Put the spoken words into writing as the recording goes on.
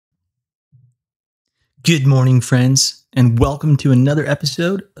Good morning, friends, and welcome to another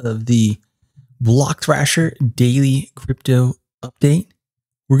episode of the Block Thrasher Daily Crypto Update.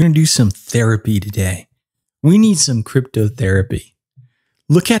 We're going to do some therapy today. We need some crypto therapy.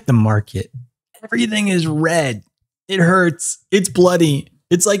 Look at the market. Everything is red. It hurts. It's bloody.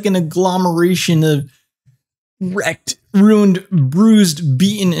 It's like an agglomeration of wrecked, ruined, bruised,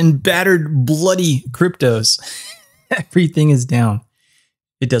 beaten, and battered, bloody cryptos. Everything is down.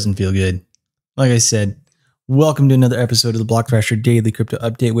 It doesn't feel good. Like I said, welcome to another episode of the Block Thrasher Daily Crypto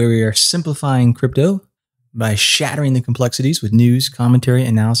Update, where we are simplifying crypto by shattering the complexities with news, commentary,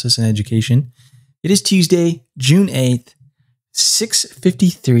 analysis, and education. It is Tuesday, June 8th,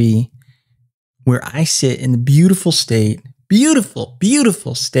 6:53, where I sit in the beautiful state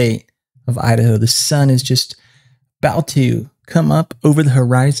of Idaho. The sun is just about to come up over the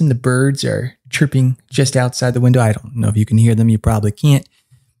horizon. The birds are chirping just outside the window. I don't know if you can hear them. You probably can't.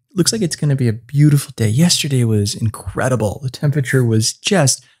 Looks like it's going to be a beautiful day. Yesterday was incredible. The temperature was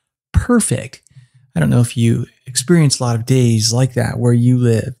just perfect. I don't know if you experience a lot of days like that where you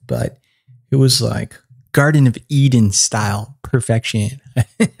live, but it was like Garden of Eden style perfection.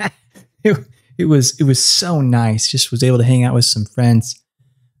 It was so nice. Just was able to hang out with some friends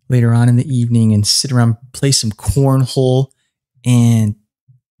later on in the evening and sit around, play some cornhole, and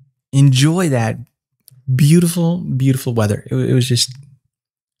enjoy that beautiful, beautiful weather. It was just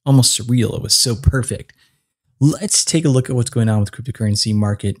almost surreal. It was so perfect. Let's take a look at what's going on with the cryptocurrency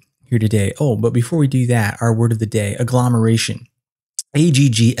market here today. Oh, but before we do that, our word of the day, agglomeration.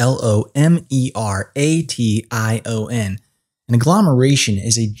 agglomeration. An agglomeration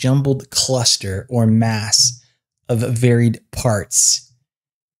is a jumbled cluster or mass of varied parts.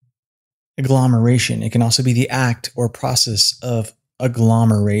 Agglomeration. It can also be the act or process of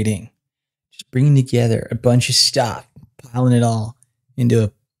agglomerating. Just bringing together a bunch of stuff, piling it all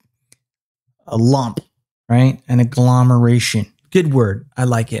into a lump, right? An agglomeration. Good word. I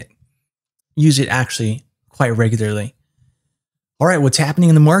like it. Use it actually quite regularly. All right, what's happening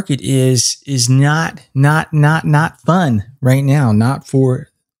in the market is not fun right now. Not for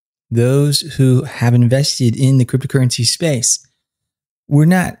those who have invested in the cryptocurrency space.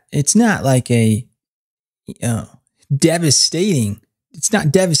 It's not like a devastating. It's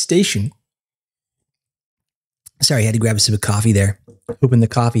not devastation. Sorry, I had to grab a sip of coffee there. Hoping the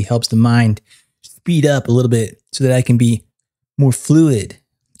coffee helps the mind speed up a little bit so that I can be more fluid,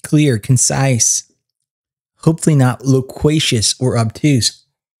 clear, concise, hopefully not loquacious or obtuse.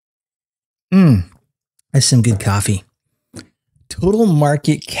 That's some good coffee. Total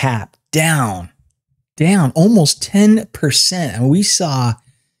market cap down almost 10%. And we saw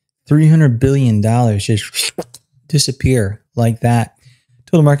 $300 billion just disappear like that.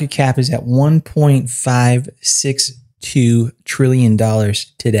 Total market cap is at $1.562 trillion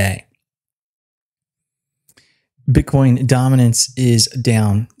today. Bitcoin dominance is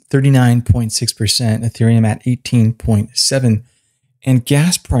down 39.6%, Ethereum at 18.7%, and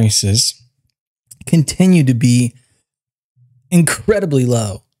gas prices continue to be incredibly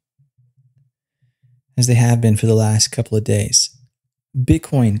low, as they have been for the last couple of days.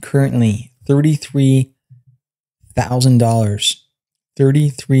 Bitcoin currently $33,000.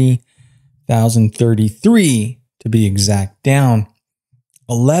 $33,033 to be exact, down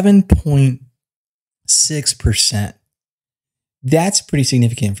 11.6%. That's pretty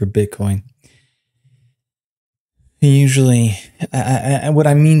significant for Bitcoin. Usually, what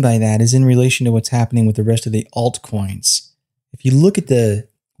I mean by that is in relation to what's happening with the rest of the altcoins. If you look at the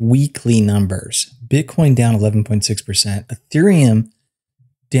weekly numbers, Bitcoin down 11.6%, Ethereum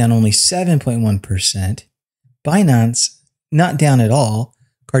down only 7.1%, Binance not down at all,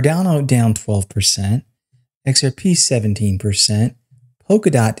 Cardano down 12%, XRP 17%,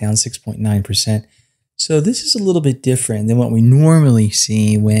 Polkadot down 6.9%. So this is a little bit different than what we normally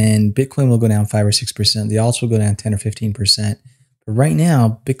see when Bitcoin will go down 5 or 6%. The alts will go down 10 or 15%. But right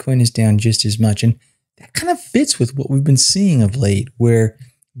now, Bitcoin is down just as much. And that kind of fits with what we've been seeing of late, where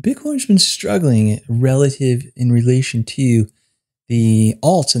Bitcoin's been struggling relative in relation to the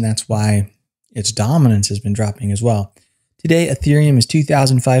alts. And that's why its dominance has been dropping as well. Today, Ethereum is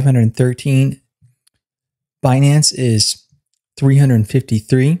 2,513. Binance is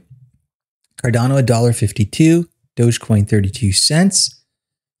 353. Cardano, $1.52. Dogecoin, 32 cents.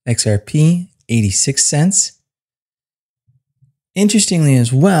 XRP, 86 cents. Interestingly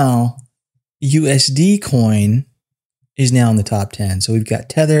as well, USD coin is now in the top 10. So we've got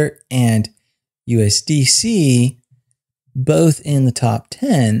Tether and USDC both in the top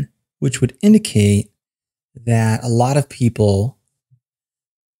 10, which would indicate that a lot of people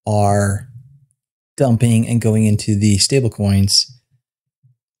are dumping and going into the stablecoins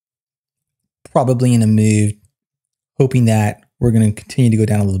probably in a move, hoping that we're going to continue to go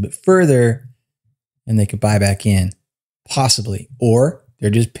down a little bit further and they could buy back in, possibly. Or they're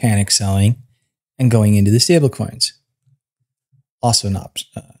just panic selling and going into the stable coins. Also an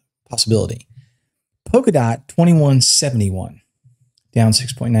possibility. Polkadot 2171, down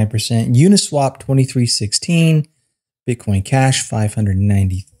 6.9%. Uniswap 2316. Bitcoin Cash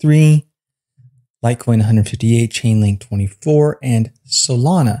 593. Litecoin 158. Chainlink 24. And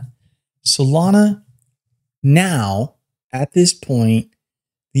Solana. Solana now, at this point,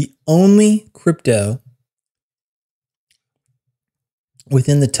 the only crypto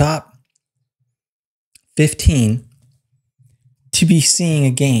within the top 15 to be seeing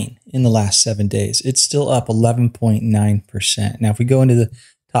a gain in the last 7 days. It's still up 11.9%. Now, if we go into the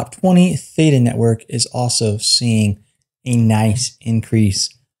top 20, Theta Network is also seeing a nice increase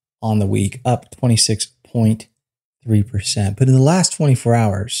on the week, up 26.3%. But in the last 24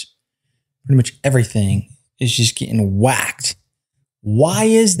 hours, pretty much everything is just getting whacked. Why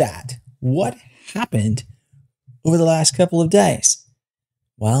is that? What happened over the last couple of days?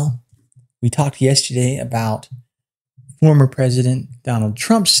 Well, we talked yesterday about former President Donald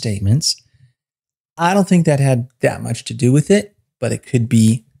Trump's statements. I don't think that had that much to do with it, but it could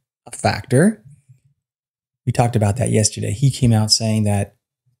be a factor. We talked about that yesterday. He came out saying that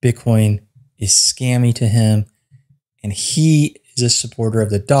Bitcoin is scammy to him, and he is a supporter of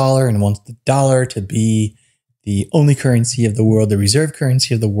the dollar and wants the dollar to be the only currency of the world, the reserve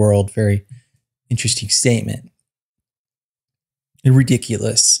currency of the world. Very interesting statement.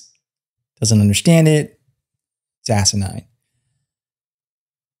 Ridiculous. Doesn't understand it. It's asinine.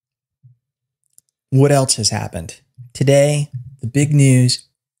 What else has happened? Today, the big news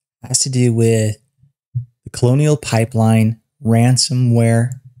has to do with the Colonial Pipeline ransom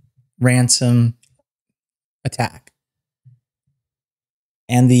attack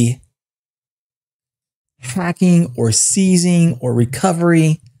and the hacking or seizing or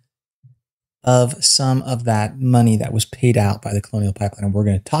recovery of some of that money that was paid out by the Colonial Pipeline. And we're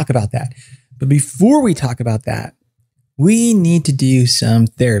going to talk about that. But before we talk about that, we need to do some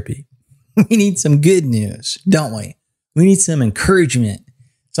therapy. We need some good news, don't we? We need some encouragement.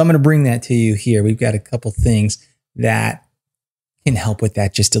 So I'm going to bring that to you here. We've got a couple things that can help with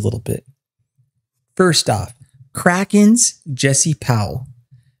that just a little bit. First off, Kraken's Jesse Powell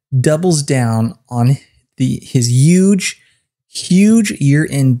doubles down on his huge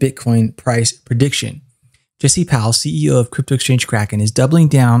year-end Bitcoin price prediction. Jesse Powell, CEO of crypto exchange Kraken, is doubling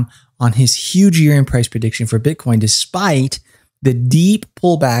down on his huge year-end price prediction for Bitcoin despite the deep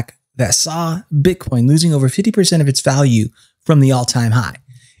pullback that saw Bitcoin losing over 50% of its value from the all-time high.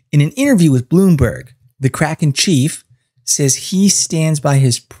 In an interview with Bloomberg, the Kraken chief says he stands by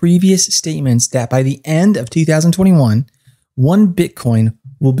his previous statements that by the end of 2021, one Bitcoin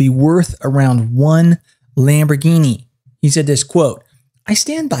will be worth around one Lamborghini. He said this, quote, "I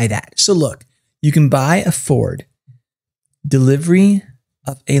stand by that. So look, you can buy a Ford delivery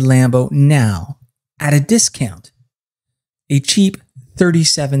of a Lambo now at a discount, a cheap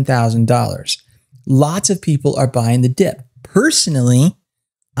 $37,000. Lots of people are buying the dip. Personally,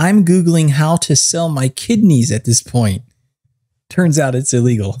 I'm Googling how to sell my kidneys at this point. Turns out it's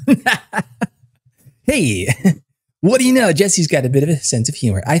illegal." Hey, what do you know? Jesse's got a bit of a sense of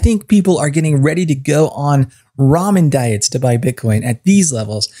humor. I think people are getting ready to go on ramen diets to buy Bitcoin at these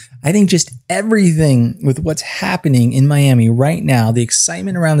levels. I think just everything with what's happening in Miami right now, the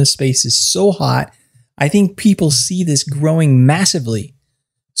excitement around the space is so hot. I think people see this growing massively.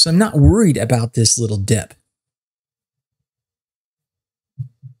 So I'm not worried about this little dip.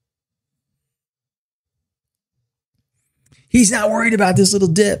 He's not worried about this little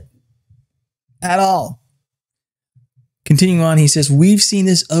dip at all. Continuing on, he says, "We've seen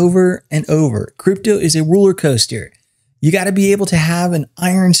this over and over. Crypto is a roller coaster. You got to be able to have an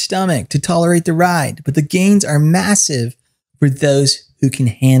iron stomach to tolerate the ride, but the gains are massive for those who can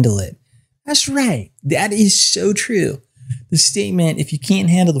handle it." That's right. That is so true. The statement, "if you can't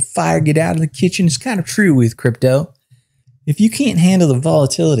handle the fire, get out of the kitchen," is kind of true with crypto. If you can't handle the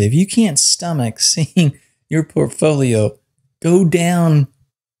volatility, if you can't stomach seeing your portfolio go down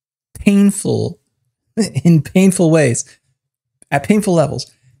in painful ways, at painful levels,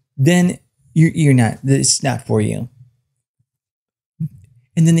 then it's not for you.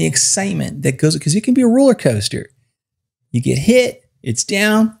 And then the excitement that goes, because it can be a roller coaster. You get hit, it's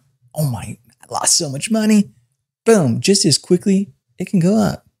down. Oh my, I lost so much money. Boom, just as quickly, it can go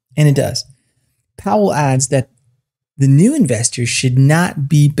up. And it does. Powell adds that the new investors should not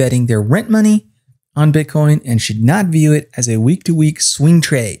be betting their rent money on Bitcoin and should not view it as a week-to-week swing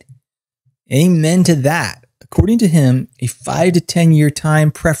trade. Amen to that. According to him, a 5 to 10 year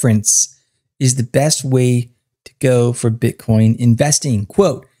time preference is the best way to go for Bitcoin investing.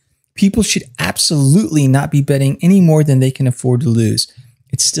 Quote, people should absolutely not be betting any more than they can afford to lose.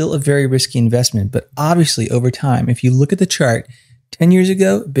 It's still a very risky investment, but obviously over time, if you look at the chart, 10 years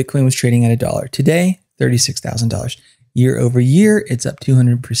ago, Bitcoin was trading at $1. Today, $36,000. Year over year, it's up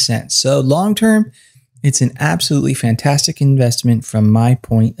 200%. So long term, it's an absolutely fantastic investment from my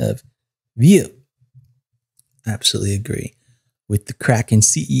point of view. Absolutely agree with the Kraken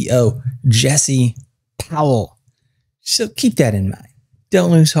CEO, Jesse Powell. So keep that in mind.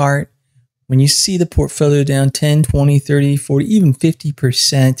 Don't lose heart. When you see the portfolio down 10, 20, 30, 40, even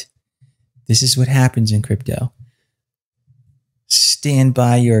 50%, this is what happens in crypto. Stand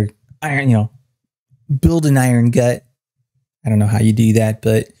by your iron, build an iron gut. I don't know how you do that,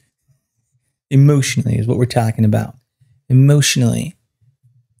 but emotionally is what we're talking about. Emotionally,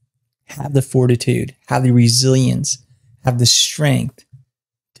 have the fortitude, have the resilience, have the strength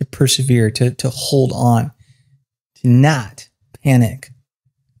to persevere, to hold on, to not panic,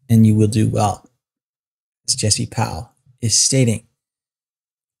 and you will do well, as Jesse Powell is stating.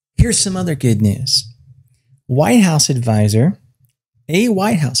 Here's some other good news. A White House advisor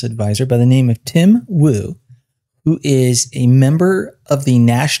by the name of Tim Wu, who is a member of the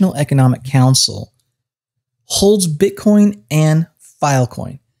National Economic Council, holds Bitcoin and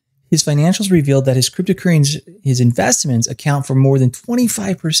Filecoin. His financials revealed that his cryptocurrency, his investments account for more than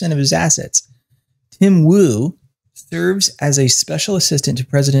 25% of his assets. Tim Wu serves as a special assistant to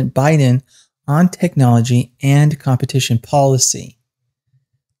President Biden on technology and competition policy.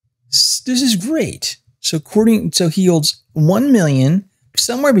 This is great. So he holds 1 million,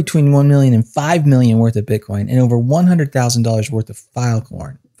 somewhere between 1 million and 5 million worth of Bitcoin and over $100,000 worth of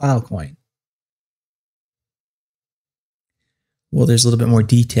Filecoin. Well, there's a little bit more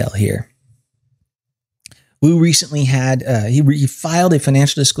detail here. Wu recently had, he filed a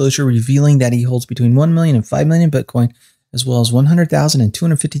financial disclosure revealing that he holds between 1 million and 5 million Bitcoin, as well as 100,000 and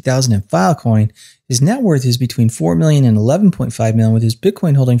 250,000 in Filecoin. His net worth is between 4 million and 11.5 million, with his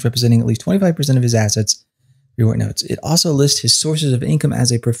Bitcoin holdings representing at least 25% of his assets. Reward notes. It also lists his sources of income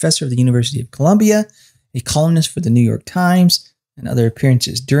as a professor of the University of Columbia, a columnist for the New York Times, and other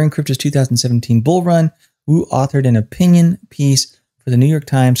appearances. During crypto's 2017 bull run, Wu authored an opinion piece for the New York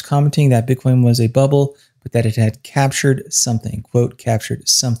Times commenting that Bitcoin was a bubble, but that it had captured something, quote, captured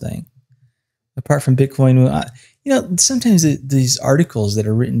something. Apart from Bitcoin, sometimes these articles that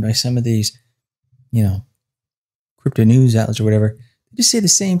are written by some of these, crypto news outlets or whatever, they just say the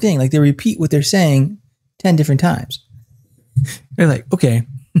same thing. Like they repeat what they're saying 10 different times. They're like, okay,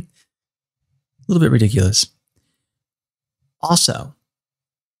 a little bit ridiculous. Also,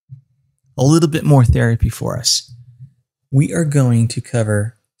 a little bit more therapy for us. We are going to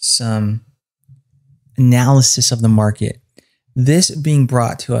cover some analysis of the market. This being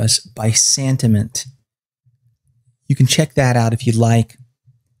brought to us by Sentiment. You can check that out if you'd like.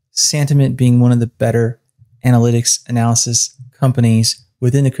 Sentiment being one of the better analytics analysis companies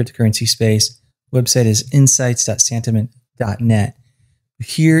within the cryptocurrency space. Website is insights.sentiment.net.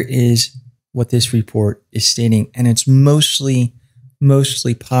 Here is what this report is stating, and it's mostly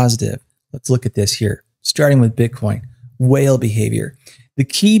positive. Let's look at this here. Starting with Bitcoin, whale behavior. The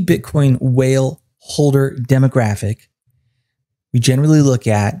key Bitcoin whale holder demographic we generally look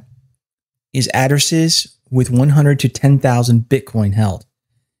at is addresses with 100 to 10,000 Bitcoin held.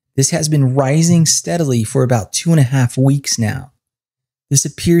 This has been rising steadily for about 2.5 weeks now. This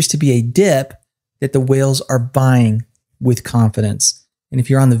appears to be a dip that the whales are buying with confidence. And if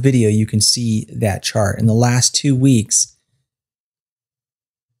you're on the video, you can see that chart. In the last 2 weeks,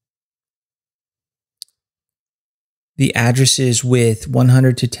 the addresses with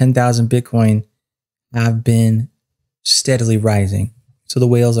 100 to 10,000 Bitcoin have been steadily rising. So the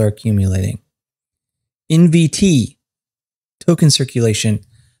whales are accumulating. NVT, token circulation.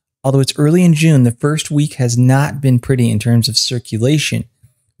 Although it's early in June, the first week has not been pretty in terms of circulation.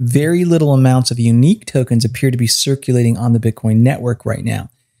 Very little amounts of unique tokens appear to be circulating on the Bitcoin network right now.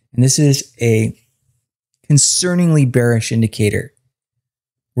 And this is a concerningly bearish indicator.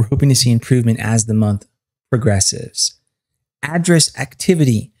 We're hoping to see improvement as the month progresses. Address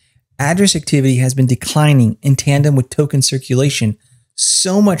activity. Address activity has been declining in tandem with token circulation.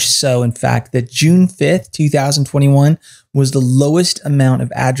 So much so, in fact, that June 5th, 2021 was the lowest amount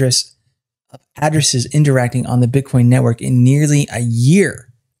of addresses interacting on the Bitcoin network in nearly a year.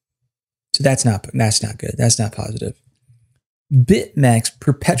 So that's not good. That's not positive. BitMEX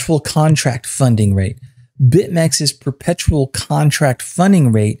perpetual contract funding rate. BitMEX's perpetual contract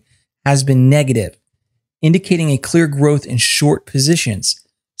funding rate has been negative, indicating a clear growth in short positions.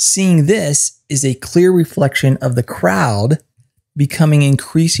 Seeing this is a clear reflection of the crowd becoming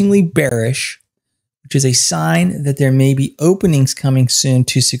increasingly bearish, which is a sign that there may be openings coming soon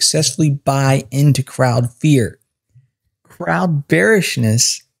to successfully buy into crowd fear. Crowd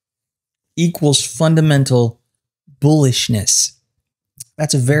bearishness equals fundamental bullishness.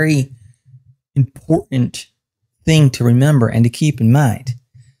 That's a very important thing to remember and to keep in mind.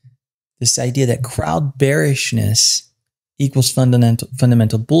 This idea that crowd bearishness equals fundamental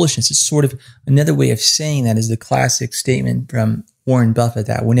bullishness. It's sort of another way of saying that is the classic statement from Warren Buffett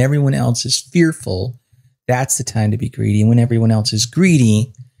that when everyone else is fearful, that's the time to be greedy. And when everyone else is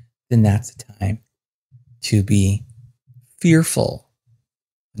greedy, then that's the time to be fearful.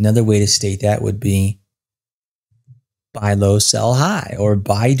 Another way to state that would be buy low, sell high, or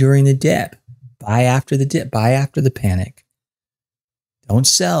buy during the dip, buy after the dip, buy after the panic. Don't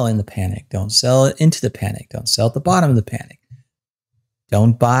sell in the panic. Don't sell into the panic. Don't sell at the bottom of the panic.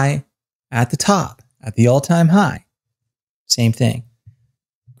 Don't buy at the top, at the all-time high. Same thing.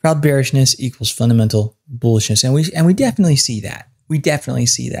 Crowd bearishness equals fundamental bullishness. And we definitely see that. We definitely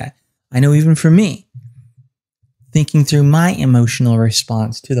see that. I know even for me, thinking through my emotional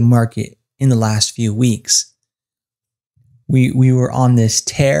response to the market in the last few weeks, we were on this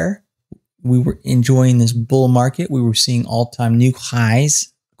tear. We were enjoying this bull market. We were seeing all-time new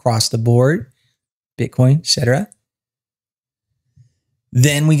highs across the board, Bitcoin, etc.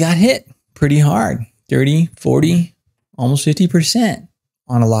 Then we got hit pretty hard, 30, 40, almost 50%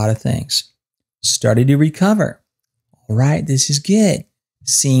 on a lot of things. Started to recover. All right, this is good.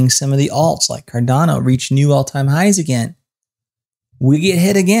 Seeing some of the alts like Cardano reach new all-time highs again. We get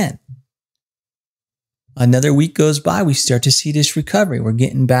hit again. Another week goes by, we start to see this recovery. We're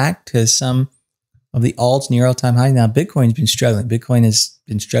getting back to some of the alts near all-time high. Now, Bitcoin's been struggling. Bitcoin has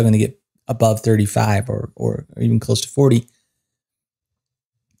been struggling to get above 35 or even close to 40.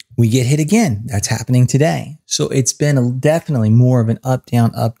 We get hit again. That's happening today. So it's been definitely more of an up,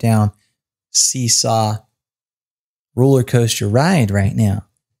 down, seesaw roller coaster ride right now.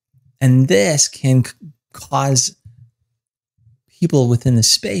 And this can cause people within the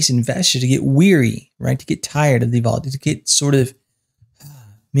space, investors, to get weary, right? To get tired of the volatility, to get sort of,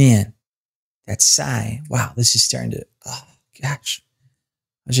 man, that sigh. Wow, this is starting to, oh gosh.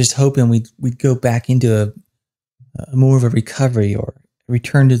 I was just hoping we'd go back into a more of a recovery or a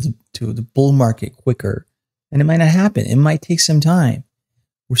return to the bull market quicker. And it might not happen. It might take some time.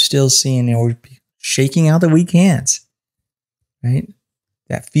 We're still seeing, we're shaking out the weak hands, right?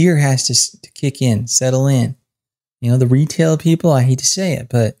 That fear has to kick in, settle in. The retail people, I hate to say it,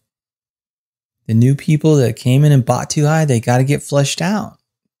 but the new people that came in and bought too high, they got to get flushed out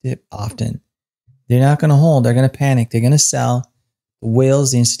often. They're not going to hold. They're going to panic. They're going to sell. The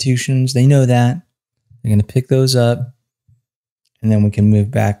whales, the institutions, they know that. They're going to pick those up, and then we can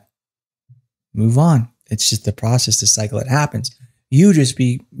move on. It's just the process, the cycle that happens. You just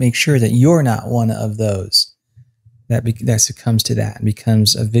make sure that you're not one of those that succumbs to that and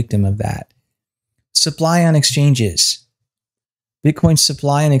becomes a victim of that. Supply on exchanges. Bitcoin's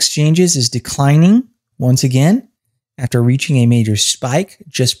supply on exchanges is declining once again after reaching a major spike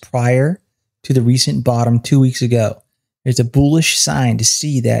just prior to the recent bottom 2 weeks ago. There's a bullish sign to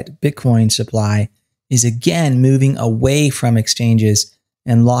see that Bitcoin supply is again moving away from exchanges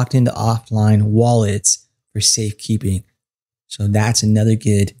and locked into offline wallets for safekeeping. So that's another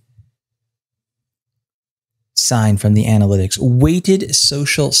good sign from the analytics. Weighted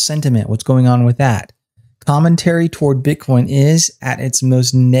social sentiment. What's going on with that? Commentary toward Bitcoin is at its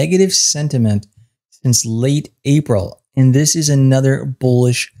most negative sentiment since late April. And this is another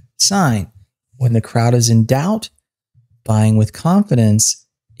bullish sign. When the crowd is in doubt, buying with confidence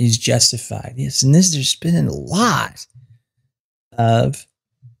is justified. Yes, and there's been a lot of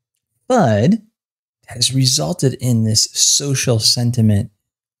FUD that has resulted in this social sentiment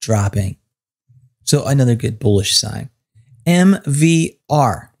dropping. So another good bullish sign.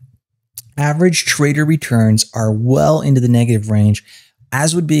 MVR. Average trader returns are well into the negative range,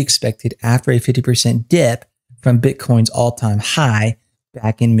 as would be expected after a 50% dip from Bitcoin's all-time high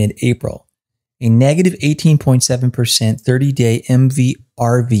back in mid-April. A negative 18.7% 30-day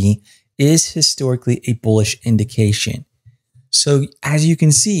MVRV is historically a bullish indication. So as you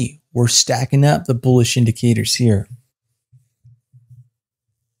can see, we're stacking up the bullish indicators here.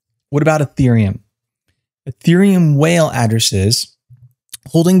 What about Ethereum? Ethereum whale addresses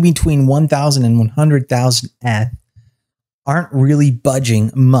holding between 1,000 and 100,000 ETH aren't really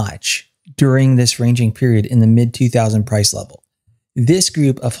budging much during this ranging period in the mid-2000 price level. This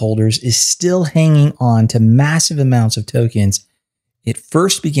group of holders is still hanging on to massive amounts of tokens. It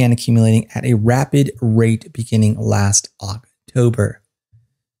first began accumulating at a rapid rate beginning last October.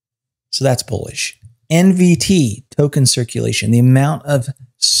 So that's bullish. NVT token circulation, the amount of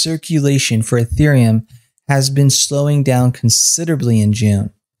circulation for Ethereum has been slowing down considerably in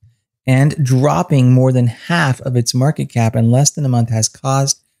June, and dropping more than half of its market cap in less than a month has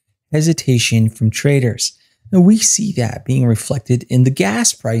caused hesitation from traders. And we see that being reflected in the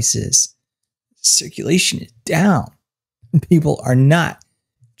gas prices. Circulation is down. People are not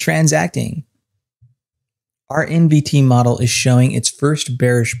transacting. Our NVT model is showing its first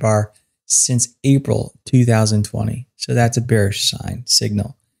bearish bar since April 2020. So that's a bearish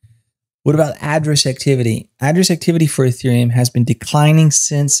signal. What about address activity? Address activity for Ethereum has been declining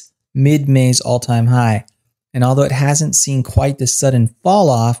since mid-May's all-time high. And although it hasn't seen quite the sudden fall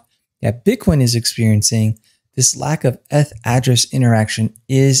off that Bitcoin is experiencing, this lack of ETH address interaction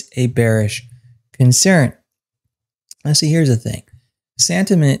is a bearish concern. Now, see, here's the thing.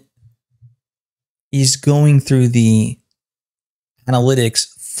 Sentiment is going through the analytics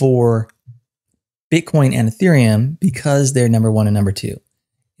for Bitcoin and Ethereum because they're number one and number two.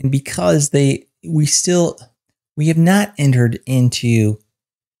 And because we have not entered into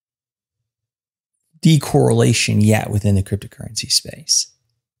decorrelation yet within the cryptocurrency space.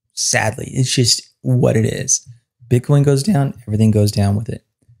 Sadly, it's just what it is. Bitcoin goes down, everything goes down with it.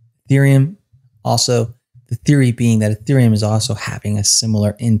 Ethereum also, the theory being that Ethereum is also having a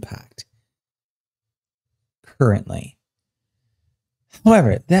similar impact currently.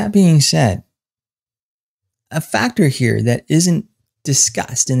 However, that being said, a factor here that isn't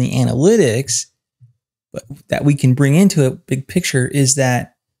discussed in the analytics, but that we can bring into a big picture, is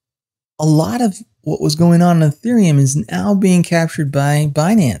that a lot of what was going on in Ethereum is now being captured by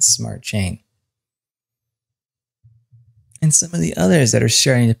Binance Smart Chain and some of the others that are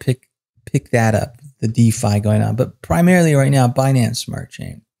starting to pick that up, the DeFi going on, but primarily right now Binance Smart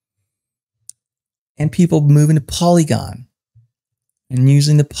Chain, and people moving to Polygon and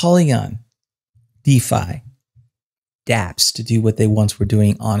using the Polygon DeFi dApps to do what they once were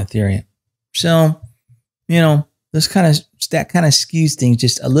doing on Ethereum. So, that kind of skews things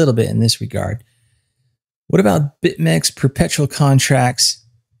just a little bit in this regard. What about BitMEX perpetual contracts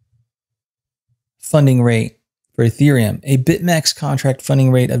funding rate for Ethereum? A BitMEX contract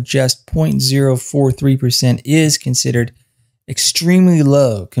funding rate of just 0.043% is considered extremely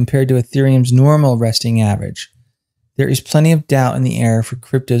low compared to Ethereum's normal resting average. There is plenty of doubt in the air for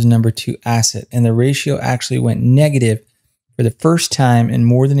crypto's number 2 asset, and the ratio actually went negative for the first time in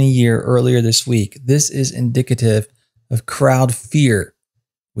more than a year earlier this week. This is indicative of crowd fear,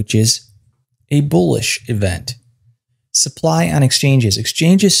 which is a bullish event. Supply on exchanges.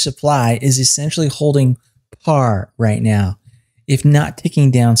 Exchanges supply is essentially holding par right now, if not ticking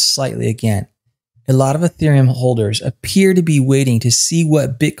down slightly again. A lot of Ethereum holders appear to be waiting to see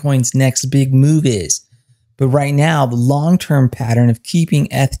what Bitcoin's next big move is. But right now, the long-term pattern of keeping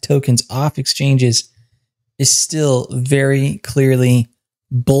ETH tokens off exchanges is still very clearly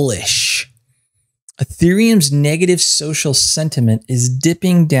bullish. Ethereum's negative social sentiment is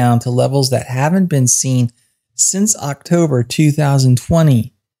dipping down to levels that haven't been seen since October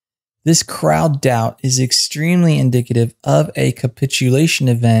 2020. This crowd doubt is extremely indicative of a capitulation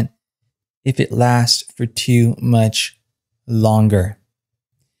event if it lasts for too much longer.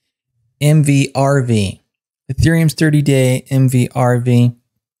 MVRV. Ethereum's 30-day MVRV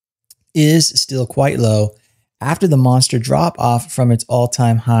is still quite low after the monster drop off from its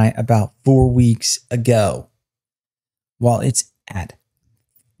all-time high about 4 weeks ago. While it's at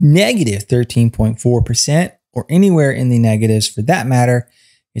negative 13.4% or anywhere in the negatives for that matter,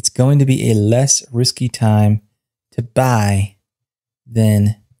 it's going to be a less risky time to buy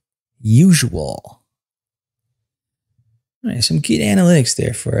than usual. All right, some good analytics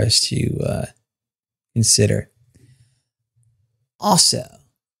there for us to consider. Also,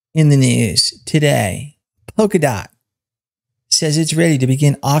 in the news today, Polkadot says it's ready to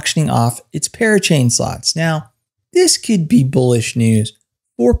begin auctioning off its parachain slots. Now, this could be bullish news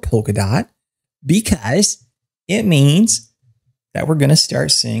for Polkadot because it means that we're going to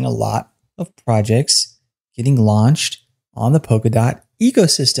start seeing a lot of projects getting launched on the Polkadot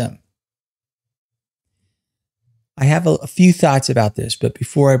ecosystem. I have a few thoughts about this, but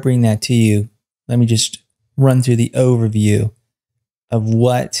before I bring that to you, let me just run through the overview of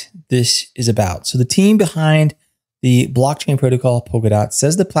what this is about. So the team behind the blockchain protocol Polkadot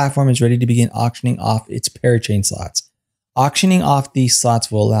says the platform is ready to begin auctioning off its parachain slots. Auctioning off these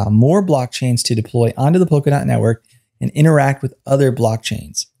slots will allow more blockchains to deploy onto the Polkadot network and interact with other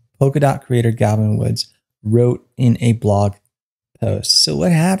blockchains. Polkadot creator Galvin Woods wrote in a blog post. So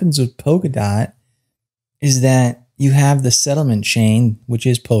what happens with Polkadot is that you have the settlement chain, which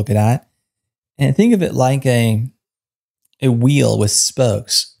is Polkadot, and think of it like a wheel with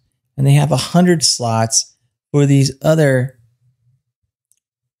spokes. and they have 100 slots for these other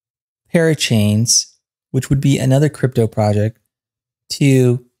parachains, which would be another crypto project,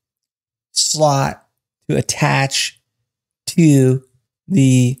 to slot, to attach to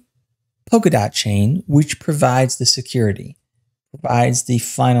the Polkadot chain, which provides the security, provides the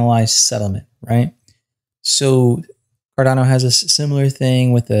finalized settlement, right? So Cardano has a similar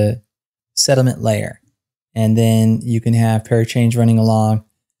thing with a settlement layer. And then you can have parachains running along,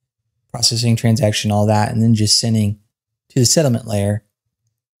 processing transaction, all that, and then just sending to the settlement layer.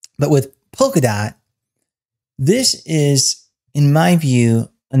 But with Polkadot, this is, in my view,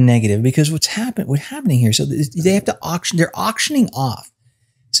 a negative, because what's happening here, so they have to auction, they're auctioning off.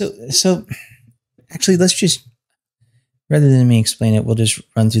 So actually, let's just, rather than me explain it, we'll just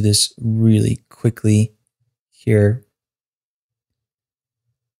run through this really quickly here.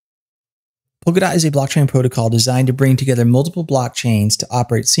 Polkadot is a blockchain protocol designed to bring together multiple blockchains to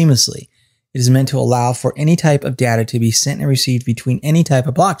operate seamlessly. It is meant to allow for any type of data to be sent and received between any type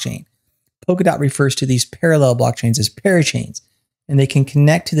of blockchain. Polkadot refers to these parallel blockchains as parachains, and they can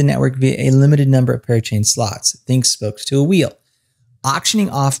connect to the network via a limited number of parachain slots. Think spokes to a wheel.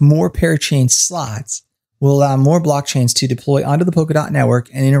 Auctioning off more parachain slots will allow more blockchains to deploy onto the Polkadot network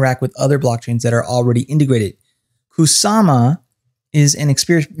and interact with other blockchains that are already integrated. Kusama is an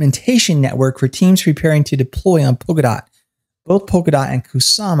experimentation network for teams preparing to deploy on Polkadot. Both Polkadot and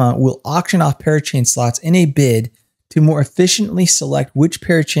Kusama will auction off parachain slots in a bid to more efficiently select which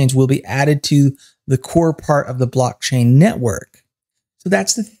parachains will be added to the core part of the blockchain network. So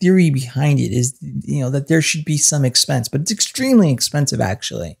that's the theory behind it, is, that there should be some expense, but it's extremely expensive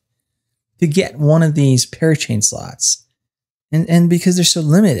actually to get one of these parachain slots. And because they're so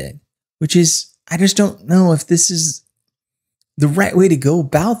limited, which is, I just don't know if this is the right way to go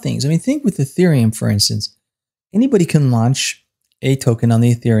about things. I mean, think with Ethereum, for instance. Anybody can launch a token on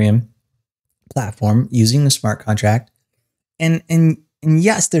the Ethereum platform using the smart contract. And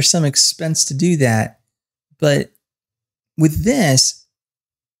yes, there's some expense to do that. But with this,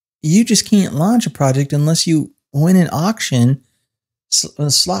 you just can't launch a project unless you win an auction, a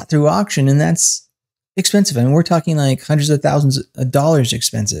slot through auction. And that's expensive. I mean, we're talking like hundreds of thousands of dollars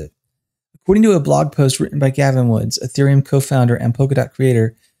expensive. According to a blog post written by Gavin Woods, Ethereum co-founder and Polkadot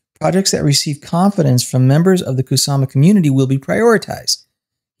creator, projects that receive confidence from members of the Kusama community will be prioritized.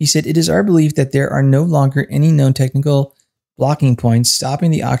 He said, "It is our belief that there are no longer any known technical blocking points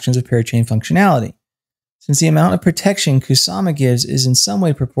stopping the auctions of parachain functionality. Since the amount of protection Kusama gives is in some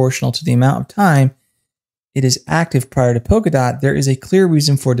way proportional to the amount of time it is active prior to Polkadot, there is a clear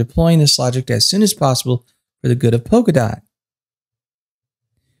reason for deploying this logic as soon as possible for the good of Polkadot."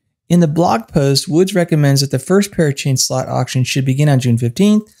 In the blog post, Woods recommends that the first parachain slot auction should begin on June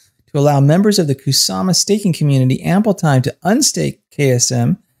 15th to allow members of the Kusama staking community ample time to unstake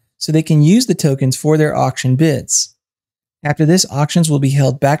KSM so they can use the tokens for their auction bids. After this, auctions will be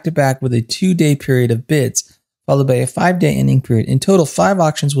held back-to-back with a 2-day period of bids, followed by a 5-day ending period. In total, 5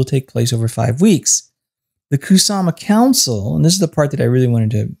 auctions will take place over 5 weeks. The Kusama Council, and this is the part that I really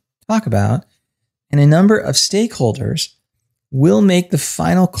wanted to talk about, and a number of stakeholders will make the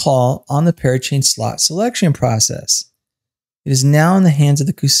final call on the parachain slot selection process. It is now in the hands of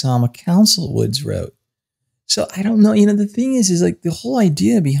the Kusama Council, Woods wrote. So I don't know, the thing is like the whole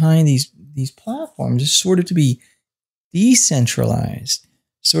idea behind these platforms is sort of to be decentralized,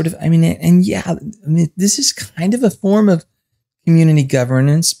 sort of, this is kind of a form of community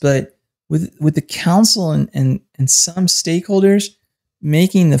governance, but with the council and some stakeholders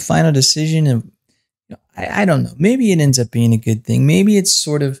making the final decision of, I don't know, maybe it ends up being a good thing. Maybe it's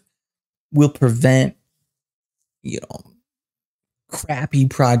sort of will prevent, crappy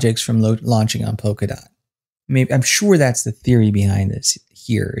projects from launching on Polkadot. Maybe, I'm sure that's the theory behind this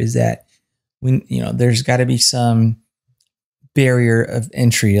here, is that when, there's got to be some barrier of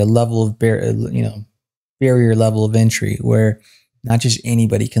entry, a level of barrier level of entry where not just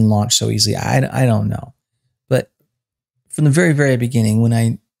anybody can launch so easily. I don't know. But from the very, very beginning, when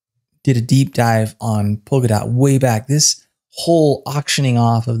I did a deep dive on Polkadot way back, this whole auctioning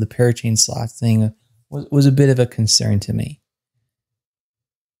off of the parachain slots thing was a bit of a concern to me.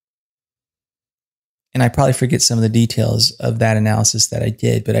 And I probably forget some of the details of that analysis that I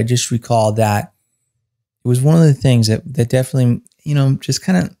did, but I just recall that it was one of the things that definitely, just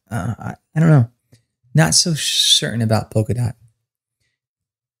kind of, I don't know, not so certain about Polkadot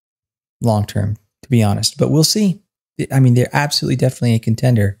long term, to be honest. But we'll see. I mean, they're absolutely definitely a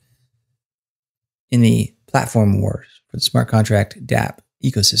contender in the platform wars for the smart contract dApp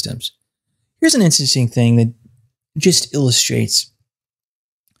ecosystems. Here's an interesting thing that just illustrates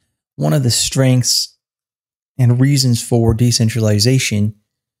one of the strengths and reasons for decentralization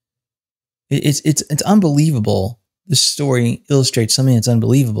It's unbelievable. The story illustrates something that's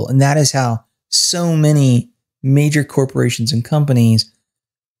unbelievable, and that is how so many major corporations and companies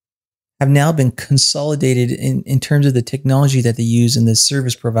have now been consolidated in terms of the technology that they use and the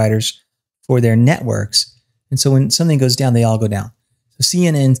service providers for their networks. And so when something goes down, they all go down. So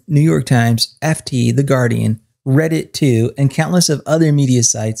CNN, New York Times, FT, The Guardian, Reddit 2, and countless of other media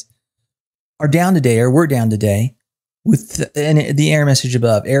sites are down today, or were down today, with the error message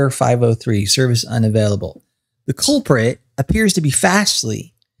above, error 503, service unavailable. The culprit appears to be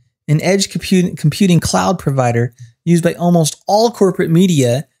Fastly, an edge computing cloud provider used by almost all corporate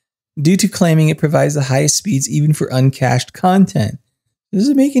media due to claiming it provides the highest speeds even for uncached content. Does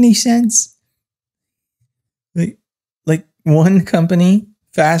it make any sense? Like one company,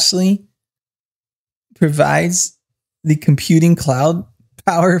 Fastly, provides the computing cloud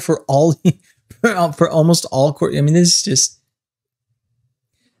power for all for almost all corporate. I mean, this is just...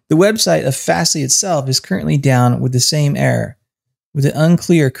 The website of Fastly itself is currently down with the same error, with it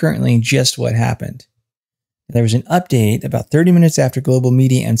unclear currently just what happened. There was an update about 30 minutes after global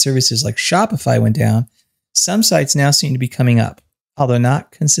media and services like Shopify went down. Some sites now seem to be coming up, although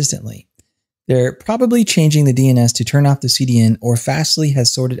not consistently. They're probably changing the DNS to turn off the CDN, or Fastly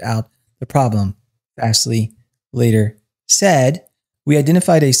has sorted out the problem. Fastly later said, "We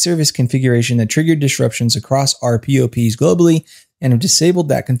identified a service configuration that triggered disruptions across our POPs globally and have disabled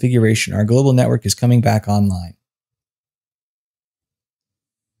that configuration. Our global network is coming back online."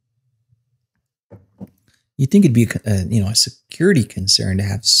 You'd think it'd be a security concern to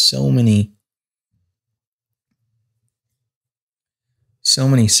have so many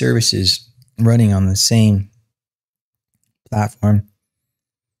services running on the same platform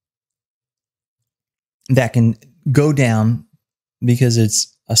that can go down because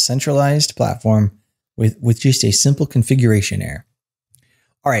it's a centralized platform with just a simple configuration error.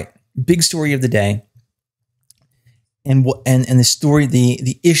 All right, big story of the day, and the story,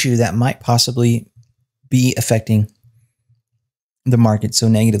 the issue that might possibly be affecting the market so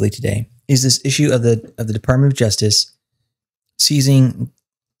negatively today is this issue of the Department of Justice seizing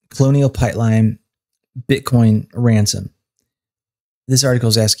Colonial Pipeline Bitcoin ransom. This article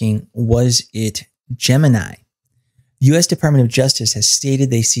is asking, was it Gemini? The U.S. Department of Justice has stated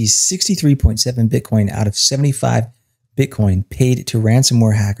they seized 63.7 Bitcoin out of 75 Bitcoin paid to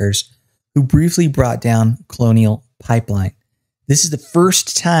ransomware hackers who briefly brought down Colonial Pipeline. This is the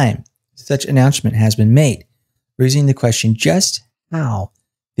first time such announcement has been made, raising the question just how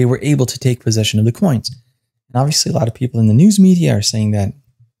they were able to take possession of the coins. And obviously a lot of people in the news media are saying that,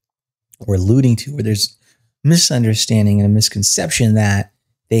 or alluding to, where there's misunderstanding and a misconception that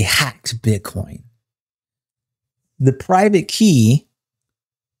they hacked Bitcoin. The private key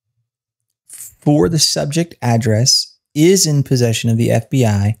for the subject address is in possession of the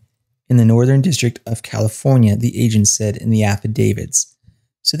FBI in the Northern District of California, the agent said in the affidavits.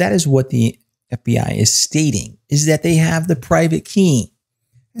 So that is what the FBI is stating, is that they have the private key.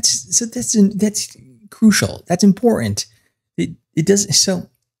 That's crucial. That's important. So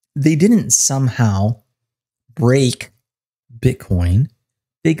they didn't somehow break Bitcoin.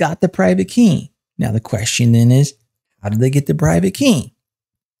 They got the private key. Now the question then is, how did they get the private key?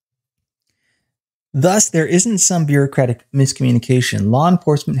 Thus, there isn't some bureaucratic miscommunication. Law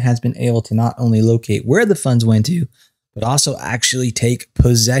enforcement has been able to not only locate where the funds went to, but also actually take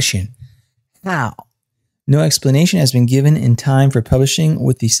possession. How? No explanation has been given in time for publishing,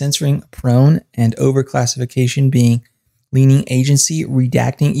 with the censoring prone and overclassification being leaning agency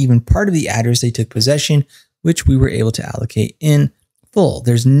redacting even part of the address they took possession, which we were able to allocate in full.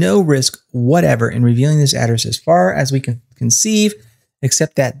 There's no risk whatever in revealing this address as far as we can conceive,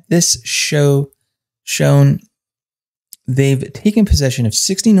 except that this shown they've taken possession of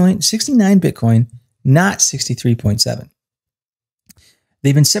 69 Bitcoin, not 63.7.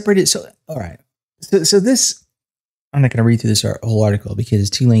 They've been separated. So, all right. So this, I'm not going to read through this whole article because it's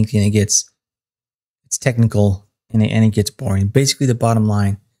too lengthy and it's technical and it gets boring. Basically, the bottom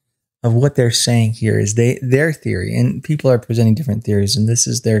line of what they're saying here is their theory, and people are presenting different theories, and this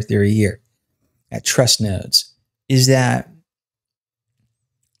is their theory here at Trust Nodes, is that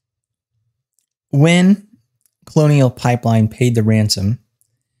when Colonial Pipeline paid the ransom,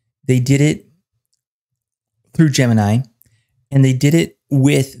 they did it through Gemini, and they did it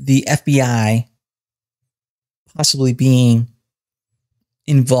with the FBI possibly being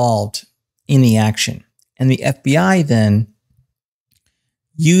involved in the action. And the FBI then,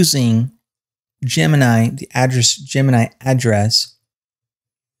 using Gemini, the Gemini address,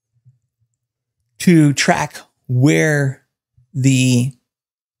 to track where the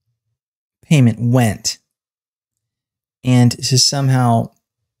payment went, and to somehow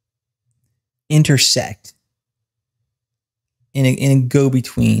intersect in a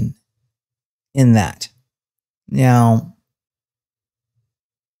go-between in that. Now,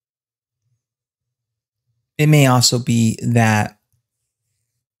 it may also be that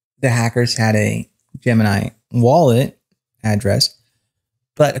the hackers had a Gemini wallet address,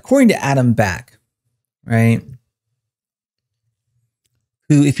 but according to Adam Back, right,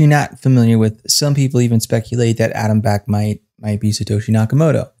 who, if you're not familiar with, some people even speculate that Adam Back might be Satoshi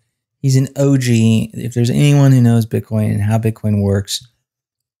Nakamoto. He's an OG. If there's anyone who knows Bitcoin and how Bitcoin works,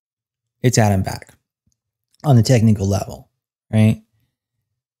 it's Adam Back on the technical level, right?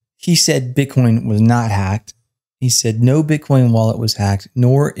 He said Bitcoin was not hacked. He said no Bitcoin wallet was hacked,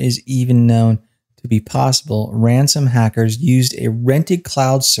 nor is even known to be possible. Ransom hackers used a rented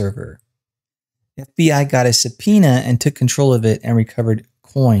cloud server. FBI got a subpoena and took control of it and recovered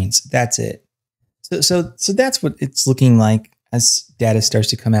coins. That's it. So that's what it's looking like as data starts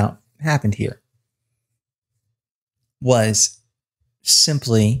to come out. Happened here was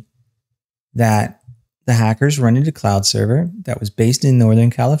simply that the hackers rented a cloud server that was based in Northern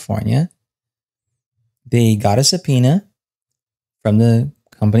California. They got a subpoena from the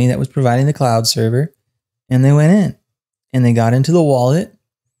company that was providing the cloud server, and they went in and they got into the wallet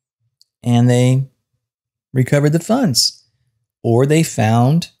and they recovered the funds, or they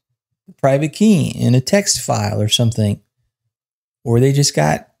found the private key in a text file or something, or they just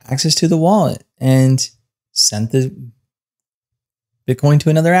got access to the wallet and sent the Bitcoin to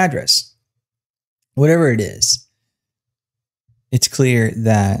another address. Whatever it is, it's clear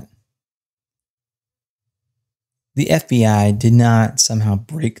that the FBI did not somehow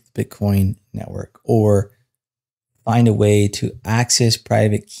break the Bitcoin network or find a way to access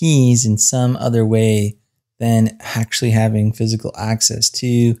private keys in some other way than actually having physical access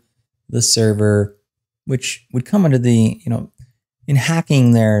to the server, which would come under the, in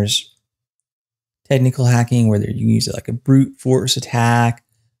hacking, there's technical hacking where you use it like a brute force attack,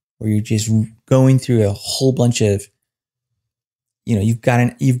 where you're just going through a whole bunch of, you've got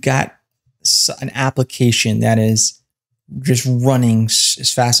an application that is just running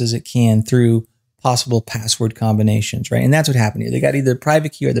as fast as it can through possible password combinations, right? And that's what happened here. They got either the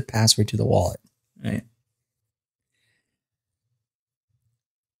private key or the password to the wallet, right?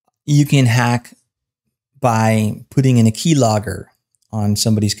 You can hack by putting in a keylogger on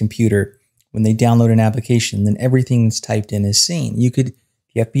somebody's computer when they download an application. Then everything that's typed in is seen.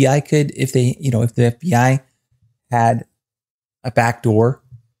 The FBI could, if the FBI had a backdoor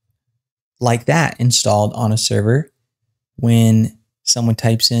like that installed on a server, when someone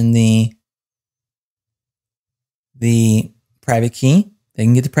types in the private key, they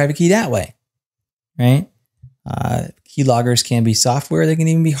can get the private key that way, right? Keyloggers can be software. They can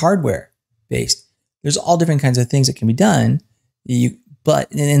even be hardware based. There's all different kinds of things that can be done. And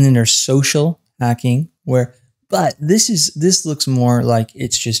then there's social hacking but this looks more like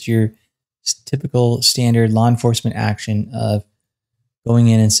it's just your typical standard law enforcement action of going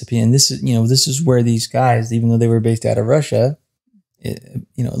in and subpoenaing. And this is where these guys, even though they were based out of Russia, it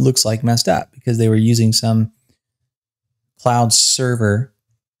looks like messed up because they were using some cloud server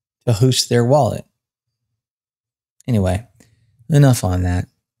to host their wallet. Anyway, enough on that.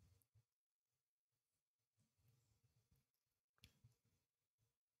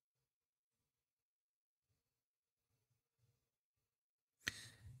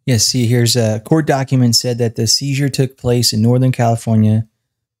 Yes, see, here's a court document said that the seizure took place in Northern California,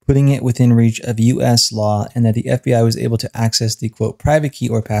 putting it within reach of U.S. law, and that the FBI was able to access the, quote, private key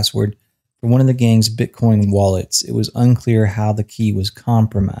or password for one of the gang's Bitcoin wallets. It was unclear how the key was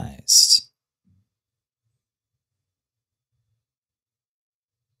compromised.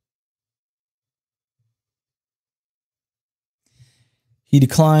 He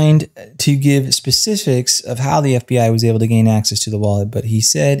declined to give specifics of how the FBI was able to gain access to the wallet, but he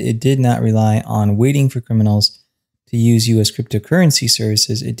said it did not rely on waiting for criminals to use U.S. cryptocurrency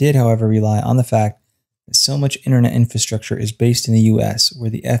services. It did, however, rely on the fact that so much internet infrastructure is based in the U.S., where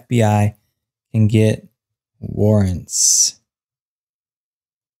the FBI can get warrants.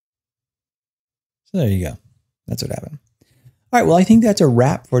 So there you go. That's what happened. All right, well, I think that's a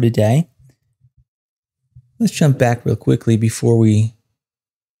wrap for today. Let's jump back real quickly before we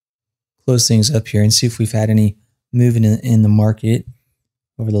close things up here and see if we've had any movement in the market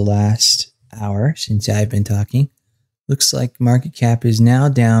over the last hour since I've been talking. Looks like market cap is now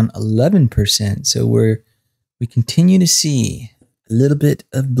down 11%. So we continue to see a little bit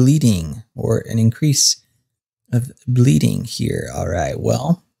of bleeding, or an increase of bleeding here. All right,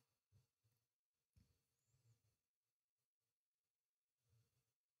 well,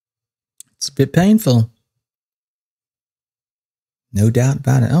 it's a bit painful. No doubt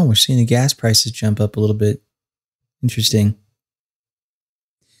about it. Oh, we're seeing the gas prices jump up a little bit. Interesting.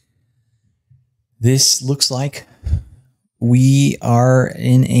 This looks like we are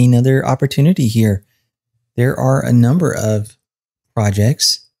in another opportunity here. There are a number of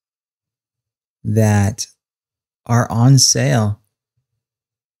projects that are on sale.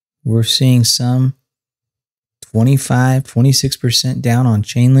 We're seeing some 25, 26% down on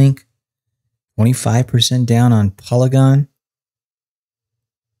Chainlink, 25% down on Polygon.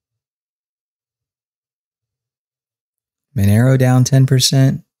 Monero down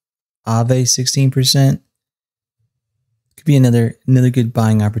 10%, Aave 16%. Could be another good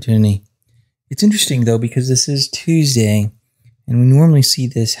buying opportunity. It's interesting though, because this is Tuesday, and we normally see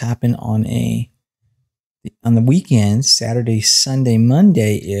this happen on the weekends, Saturday, Sunday,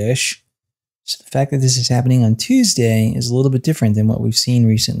 Monday-ish. So the fact that this is happening on Tuesday is a little bit different than what we've seen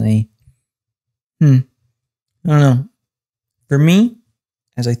recently. I don't know. For me,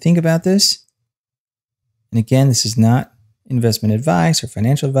 as I think about this, and again, this is not investment advice or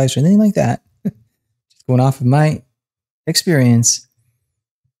financial advice or anything like that. Just going off of my experience,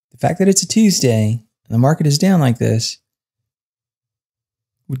 the fact that it's a Tuesday and the market is down like this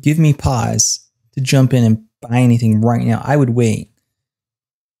would give me pause to jump in and buy anything right now. I would wait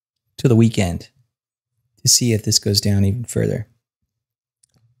till the weekend to see if this goes down even further.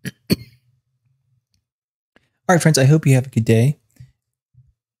 All right, friends, I hope you have a good day.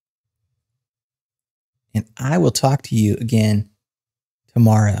 And I will talk to you again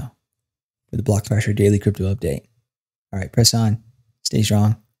tomorrow for the Block Thrasher Daily Crypto Update. All right, press on. Stay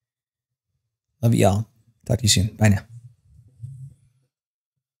strong. Love you all. Talk to you soon. Bye now.